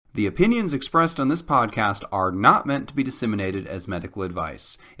The opinions expressed on this podcast are not meant to be disseminated as medical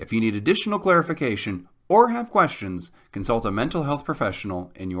advice. If you need additional clarification or have questions, consult a mental health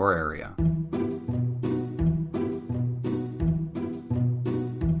professional in your area.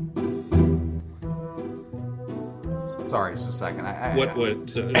 Sorry, just a second. Are we going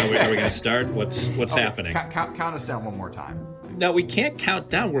to start? What's happening? Count us down one more time. No, we can't count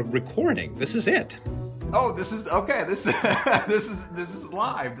down. We're recording. This is it. Oh, this is okay. This is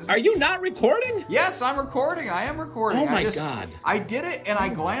live. Are you not recording? Yes, I'm recording. I am recording. Oh my God! I did it, and I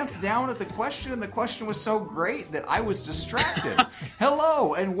glanced down at the question, and the question was so great that I was distracted.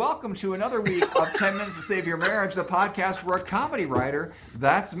 Hello, and welcome to another week of 10 Minutes to Save Your Marriage, the podcast where a comedy writer,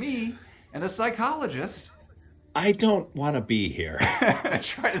 that's me, and a psychologist. I don't want to be here.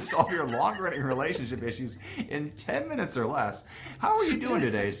 Try to solve your long-running relationship issues in 10 minutes or less. How are you doing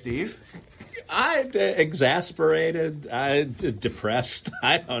today, Steve? I'm exasperated. I'm depressed.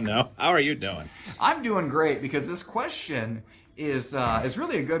 I don't know. How are you doing? I'm doing great because this question is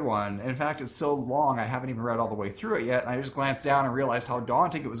really a good one. In fact, it's so long I haven't even read all the way through it yet. And I just glanced down and realized how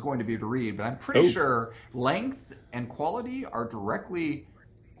daunting it was going to be to read. But I'm pretty sure length and quality are directly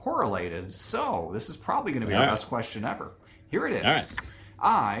correlated. So this is probably going to be our best question ever. Here it is. All right.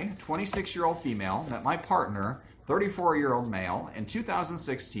 I, 26-year-old female, met my partner, 34-year-old male, in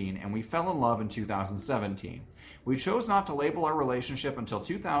 2016, and we fell in love in 2017. We chose not to label our relationship until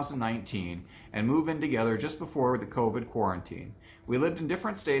 2019 and move in together just before the COVID quarantine. We lived in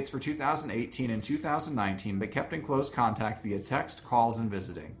different states for 2018 and 2019, but kept in close contact via text, calls, and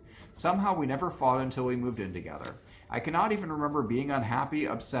visiting. Somehow we never fought until we moved in together. I cannot even remember being unhappy,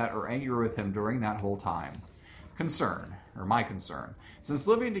 upset, or angry with him during that whole time. My concern. Since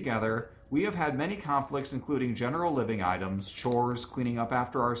living together, we have had many conflicts, including general living items, chores, cleaning up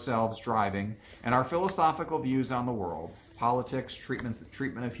after ourselves, driving, and our philosophical views on the world, politics,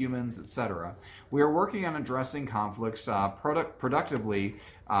 treatment of humans, etc. We are working on addressing conflicts productively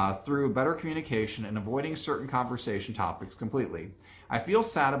through better communication and avoiding certain conversation topics completely. I feel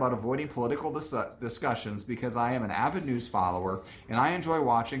sad about avoiding political discussions because I am an avid news follower and I enjoy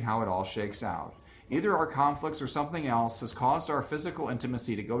watching how it all shakes out. Either our conflicts or something else has caused our physical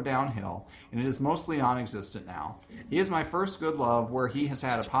intimacy to go downhill, and it is mostly non-existent now. He is my first good love where he has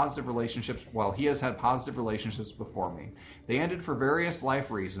had positive relationships before me. They ended for various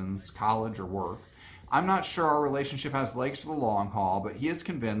life reasons, college or work. I'm not sure our relationship has legs for the long haul, but he is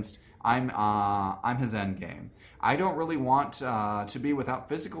convinced I'm his end game. I don't really want to be without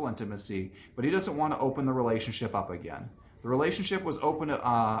physical intimacy, but he doesn't want to open the relationship up again. The relationship was open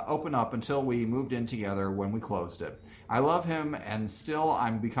up until we moved in together when we closed it. I love him, and still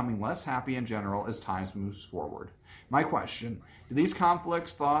I'm becoming less happy in general as time moves forward. My question, do these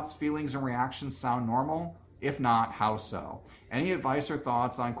conflicts, thoughts, feelings, and reactions sound normal? If not, how so? Any advice or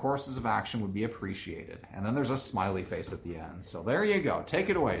thoughts on courses of action would be appreciated. And then there's a smiley face at the end. So there you go. Take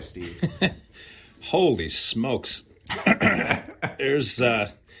it away, Steve. Holy smokes.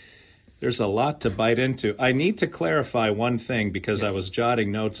 There's a lot to bite into. I need to clarify one thing because I was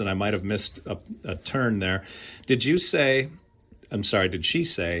jotting notes and I might have missed a turn there. Did she say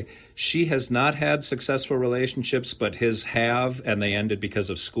she has not had successful relationships, but his have, and they ended because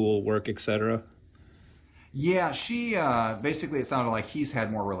of school, work, etc.? Yeah, she basically, it sounded like he's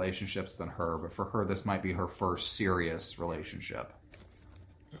had more relationships than her, but for her, this might be her first serious relationship.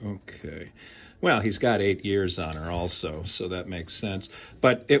 Okay. Well, he's got 8 years on her also, so that makes sense.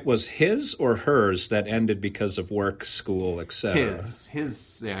 But it was his or hers that ended because of work, school, etc.?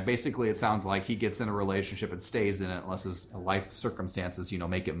 His. Yeah, basically it sounds like he gets in a relationship and stays in it unless his life circumstances,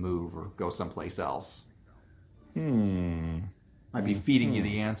 make it move or go someplace else. Might be feeding you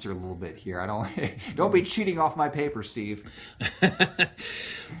the answer a little bit here. Don't be cheating off my paper, Steve.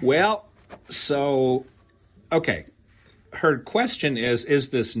 Well, so, okay. Her question is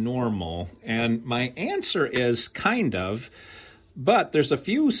this normal? And my answer is kind of, but there's a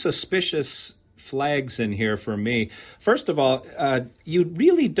few suspicious flags in here for me. First of all, you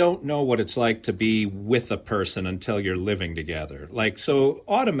really don't know what it's like to be with a person until you're living together. So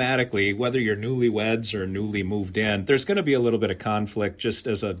automatically, whether you're newlyweds or newly moved in, there's going to be a little bit of conflict just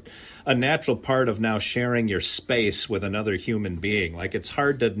as a natural part of now sharing your space with another human being. It's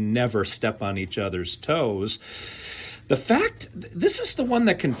hard to never step on each other's toes. This is the one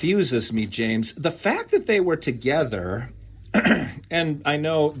that confuses me, James. The fact that they were together, and I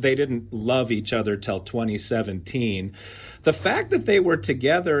know they didn't love each other till 2017, the fact that they were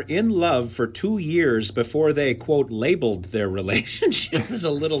together in love for 2 years before they, quote, labeled their relationship is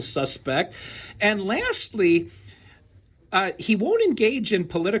a little suspect. And lastly, he won't engage in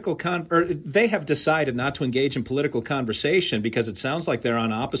political or they have decided not to engage in political conversation because it sounds like they're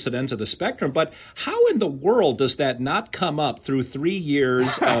on opposite ends of the spectrum. But how in the world does that not come up through 3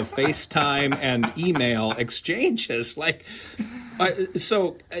 years of FaceTime and email exchanges?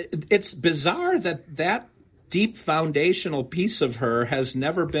 So it's bizarre that deep foundational piece of her has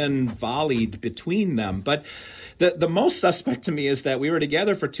never been volleyed between them. But the most suspect to me is that we were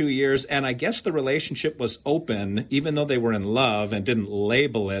together for 2 years, and I guess the relationship was open, even though they were in love and didn't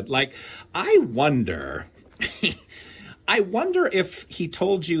label it. I wonder... I wonder if he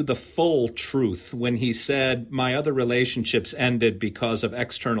told you the full truth when he said, my other relationships ended because of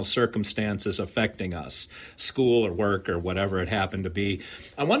external circumstances affecting us, school or work or whatever it happened to be.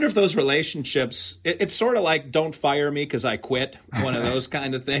 I wonder if those relationships, it's sort of like don't fire me because I quit, one of those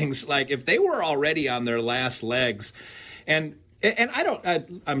kind of things. If they were already on their last legs, and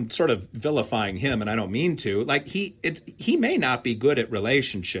I'm sort of vilifying him, and I don't mean to. He may not be good at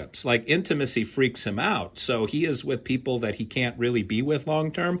relationships. Intimacy freaks him out. So he is with people that he can't really be with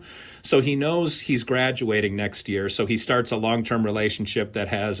long term. So he knows he's graduating next year. So he starts a long-term relationship that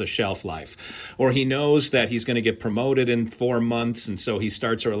has a shelf life. Or he knows that he's going to get promoted in 4 months. And so he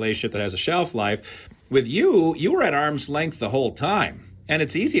starts a relationship that has a shelf life. With you were at arm's length the whole time. And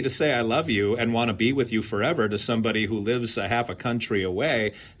it's easy to say I love you and want to be with you forever to somebody who lives a half a country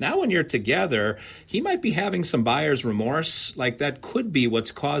away. Now when you're together, he might be having some buyer's remorse. That could be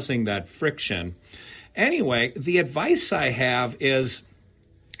what's causing that friction. Anyway, the advice I have is,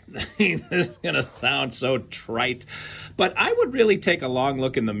 this is going to sound so trite, but I would really take a long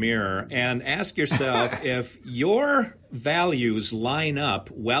look in the mirror and ask yourself if your values line up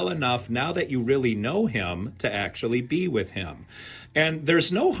well enough now that you really know him to actually be with him. And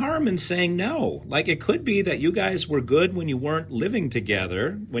there's no harm in saying no. It could be that you guys were good when you weren't living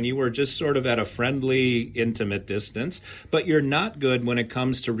together, when you were just sort of at a friendly, intimate distance, but you're not good when it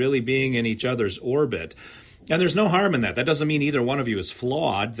comes to really being in each other's orbit. And there's no harm in that. That doesn't mean either one of you is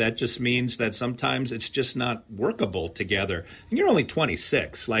flawed. That just means that sometimes it's just not workable together. And you're only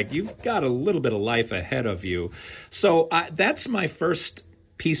 26. You've got a little bit of life ahead of you. So that's my first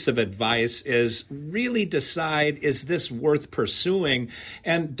piece of advice, is really decide, is this worth pursuing?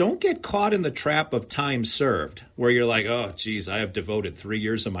 And don't get caught in the trap of time served, where you're like, oh, geez, I have devoted 3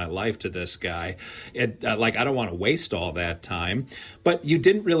 years of my life to this guy. I don't want to waste all that time. But you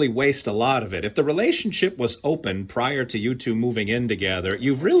didn't really waste a lot of it. If the relationship was open prior to you two moving in together,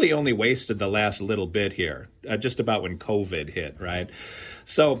 you've really only wasted the last little bit here, just about when COVID hit, right?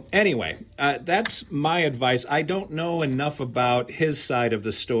 So anyway, that's my advice. I don't know enough about his side of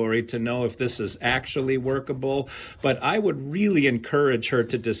the story to know if this is actually workable, but I would really encourage her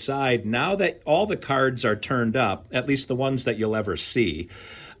to decide, now that all the cards are turned up, at least the ones that you'll ever see,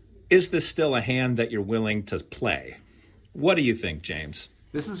 is this still a hand that you're willing to play? What do you think, James?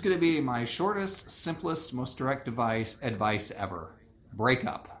 This is going to be my shortest, simplest, most direct advice ever. Break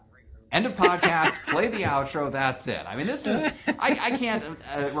up. End of podcast, play the outro, that's it. I mean, this is, I can't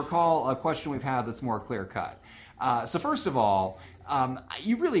recall a question we've had that's more clear cut. So first of all,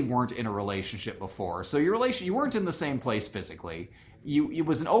 you really weren't in a relationship before. So you weren't in the same place physically. It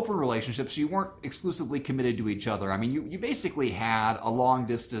was an open relationship, so you weren't exclusively committed to each other. I mean, you basically had a long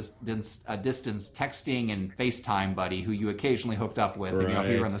distance texting and FaceTime buddy who you occasionally hooked up with, right,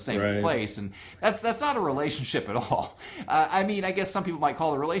 if you were in the same place. And that's not a relationship at all. I mean, I guess some people might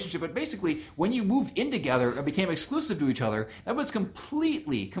call it a relationship, but basically, when you moved in together and became exclusive to each other, that was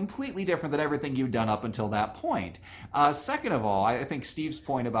completely different than everything you'd done up until that point. Second of all, I think Steve's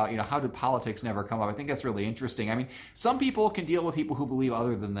point about, how did politics never come up, I think that's really interesting. I mean, some people can deal with people who believe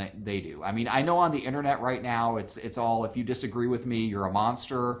other than they do. I mean, I know on the internet right now, it's all, if you disagree with me, you're a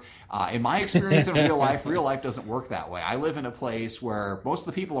monster. In my experience in real life doesn't work that way. I live in a place where most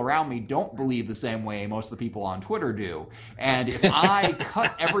of the people around me don't believe the same way most of the people on Twitter do. And if I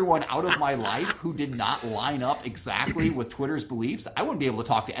cut everyone out of my life who did not line up exactly with Twitter's beliefs, I wouldn't be able to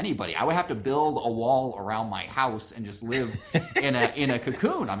talk to anybody. I would have to build a wall around my house and just live in a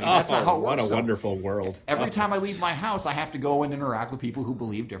cocoon. I mean, that's not how it works. What a wonderful world. Every time I leave my house, I have to go and interact with people who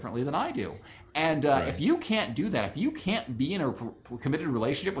believe differently than I do. And right. If you can't do that, if you can't be in a committed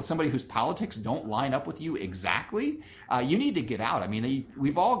relationship with somebody whose politics don't line up with you exactly, you need to get out. I mean,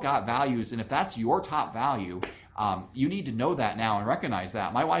 we've all got values, and if that's your top value, you need to know that now and recognize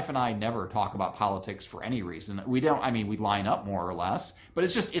that. My wife and I never talk about politics for any reason. We don't, we line up more or less, but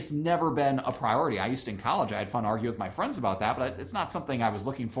it's never been a priority. I used to in college, I had fun arguing with my friends about that, but it's not something I was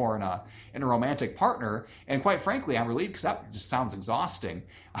looking for in a romantic partner. And quite frankly, I'm relieved because that just sounds exhausting.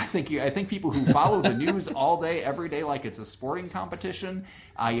 I think people who follow the news all day, every day, like it's a sporting competition,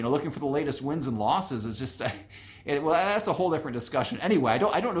 looking for the latest wins and losses is just, Well, that's a whole different discussion. Anyway, I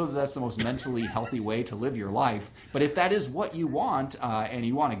don't know that that's the most mentally healthy way to live your life. But if that is what you want, and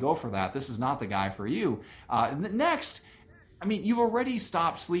you want to go for that, this is not the guy for you. Next, I mean, you've already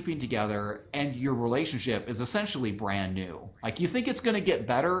stopped sleeping together, and your relationship is essentially brand new. Like, you think it's going to get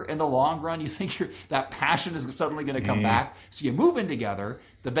better in the long run. You think that passion is suddenly going to come back. So you move in together.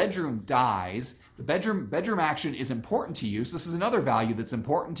 The bedroom dies. The bedroom action is important to you. So this is another value that's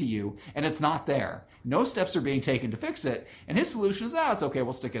important to you, and it's not there. No steps are being taken to fix it. And his solution is, it's okay.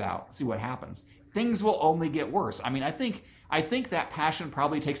 We'll stick it out. See what happens. Things will only get worse. I mean, I think that passion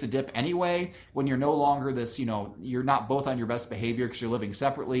probably takes a dip anyway when you're no longer this, you're not both on your best behavior because you're living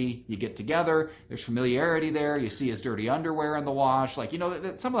separately. You get together. There's familiarity there. You see his dirty underwear in the wash. Like,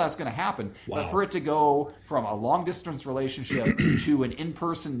 some of that's going to happen. Wow. But for it to go from a long-distance relationship to an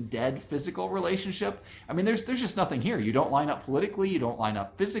in-person dead physical relationship, I mean, there's just nothing here. You don't line up politically. You don't line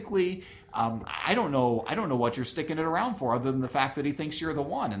up physically. I don't know what you're sticking it around for other than the fact that he thinks you're the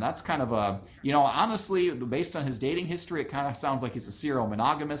one. And that's kind of honestly, based on his dating history, it kind of sounds like he's a serial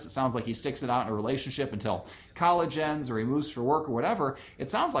monogamist. It sounds like he sticks it out in a relationship until college ends or he moves for work or whatever. It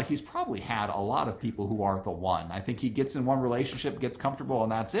sounds like he's probably had a lot of people who are the one. I think he gets in one relationship, gets comfortable,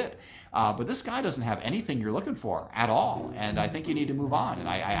 and that's it. But this guy doesn't have anything you're looking for at all. And I think you need to move on. And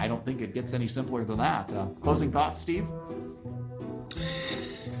I don't think it gets any simpler than that. Closing thoughts, Steve?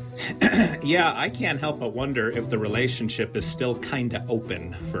 Yeah, I can't help but wonder if the relationship is still kind of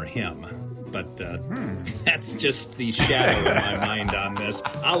open for him. But that's just the shadow in my mind on this.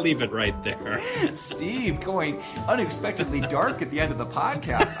 I'll leave it right there. Steve going unexpectedly dark at the end of the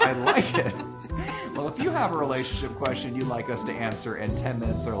podcast. I like it. Well, if you have a relationship question you'd like us to answer in 10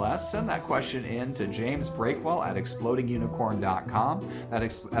 minutes or less, send that question in to James Breakwell at explodingunicorn.com.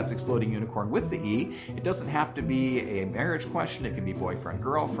 That's Exploding Unicorn with the E. It doesn't have to be a marriage question. It can be boyfriend,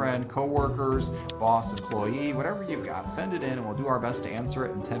 girlfriend, coworkers, boss, employee, whatever you've got. Send it in and we'll do our best to answer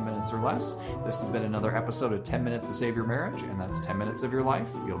it in 10 minutes or less. This has been another episode of 10 Minutes to Save Your Marriage, and that's 10 minutes of your life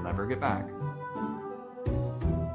you'll never get back.